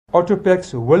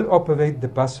Autopax will operate the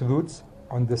bus routes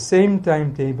on the same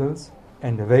timetables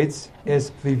and rates as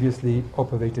previously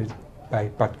operated by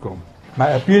Patcom.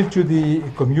 My appeal to the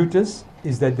commuters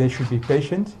is that they should be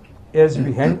patient. As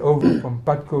we hand over from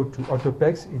Patco to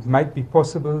Autopax, it might be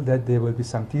possible that there will be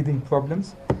some teething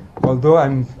problems, although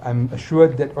I'm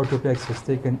assured that Autopax has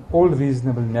taken all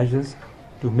reasonable measures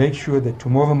to make sure that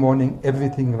tomorrow morning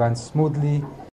everything runs smoothly